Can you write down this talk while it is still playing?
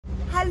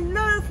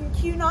Hello from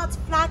Cunard's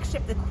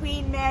flagship, the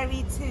Queen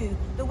Mary 2,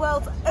 the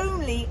world's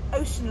only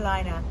ocean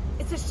liner.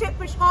 It's a ship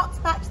which harks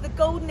back to the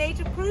golden age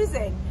of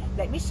cruising.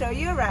 Let me show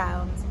you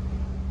around.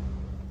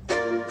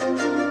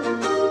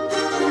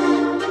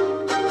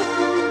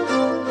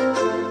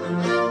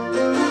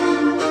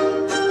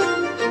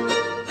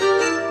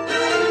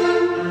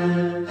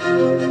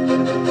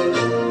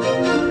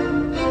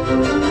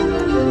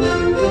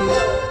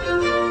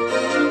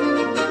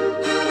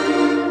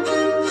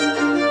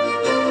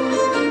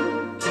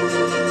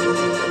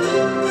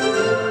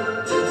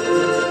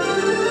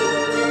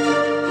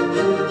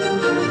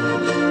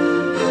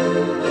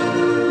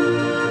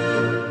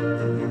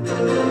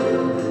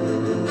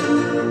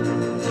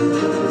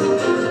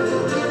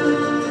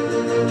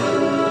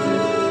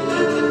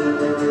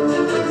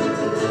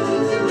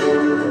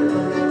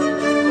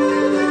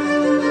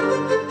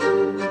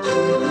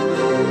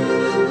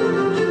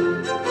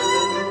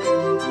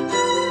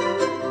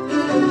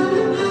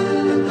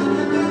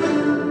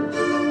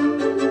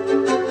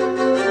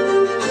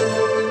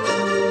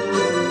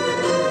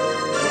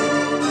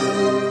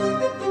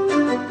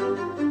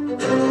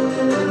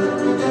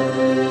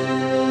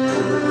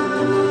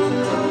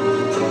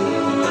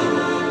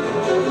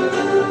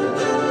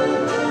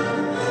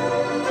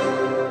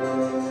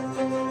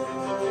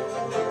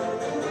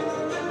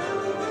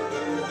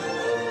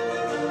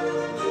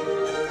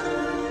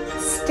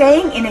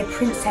 Staying in a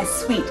princess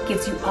suite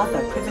gives you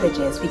other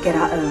privileges. We get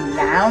our own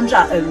lounge,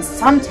 our own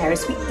sun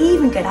terrace, we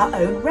even get our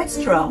own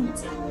restaurant.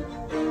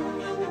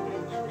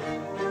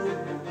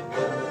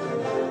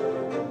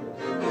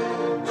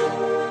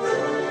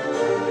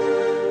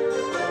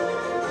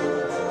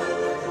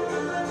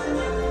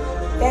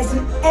 There's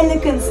an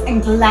elegance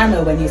and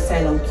glamour when you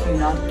sail on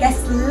Cunard.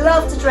 Guests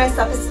love to dress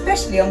up,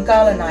 especially on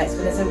gala nights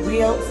when there's a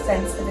real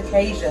sense of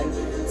occasion.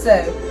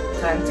 So,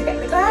 time to get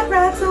the glad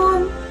rags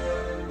on.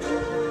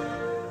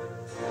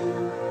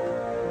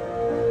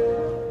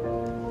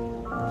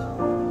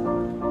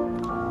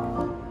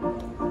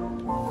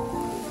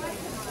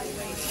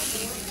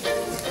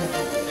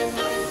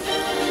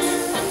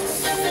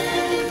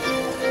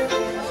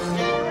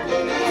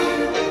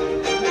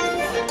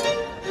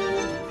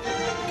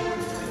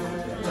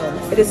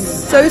 It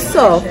is so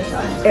soft,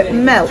 it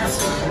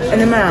melts in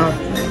the mouth.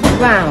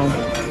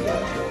 Wow.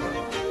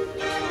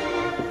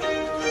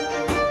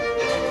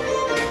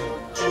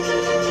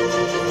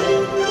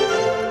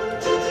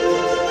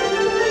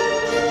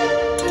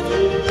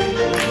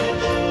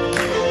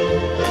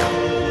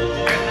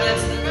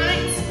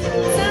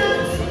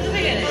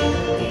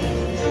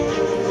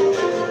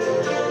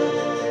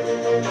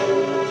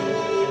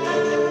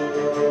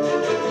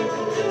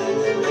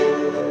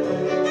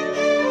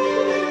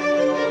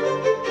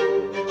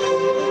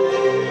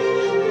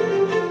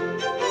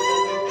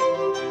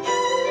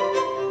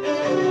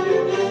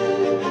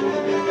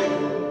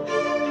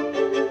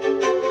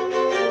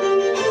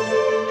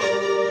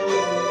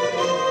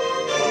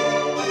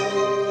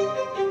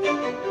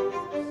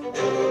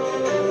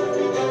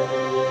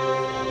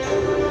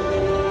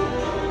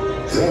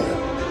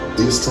 There,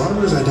 the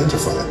astronomers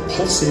identified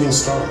pulsating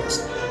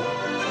stars.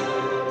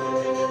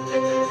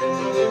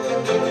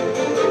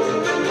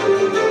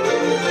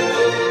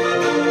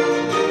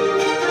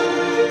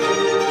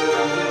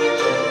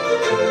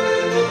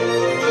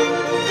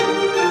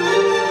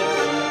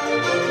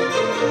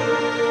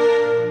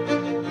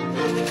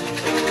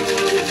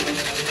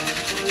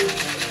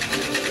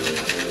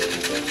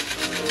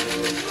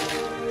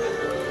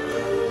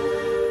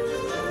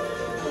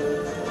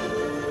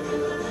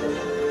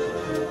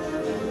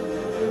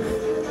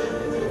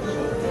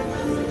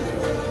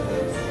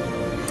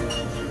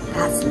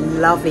 That's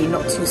lovely,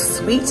 not too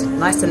sweet,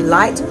 nice and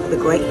light, with a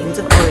great hint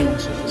of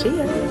orange.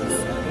 Cheers!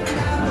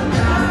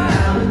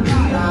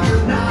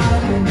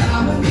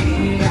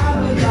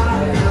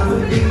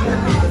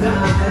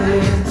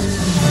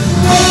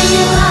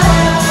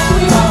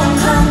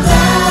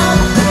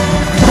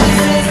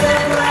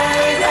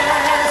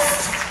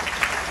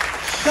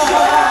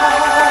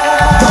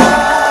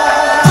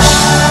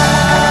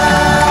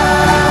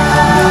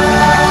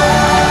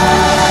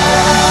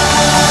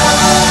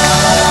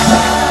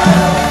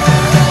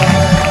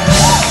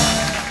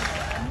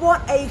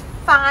 What a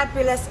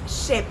fabulous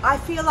ship. I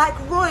feel like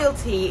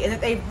royalty in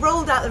that they've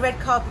rolled out the red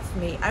carpet for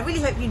me. I really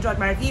hope you enjoyed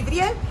my review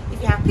video.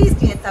 If you have, please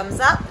give me a thumbs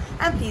up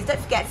and please don't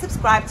forget to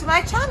subscribe to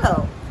my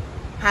channel.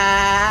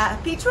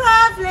 Happy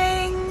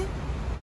travelling!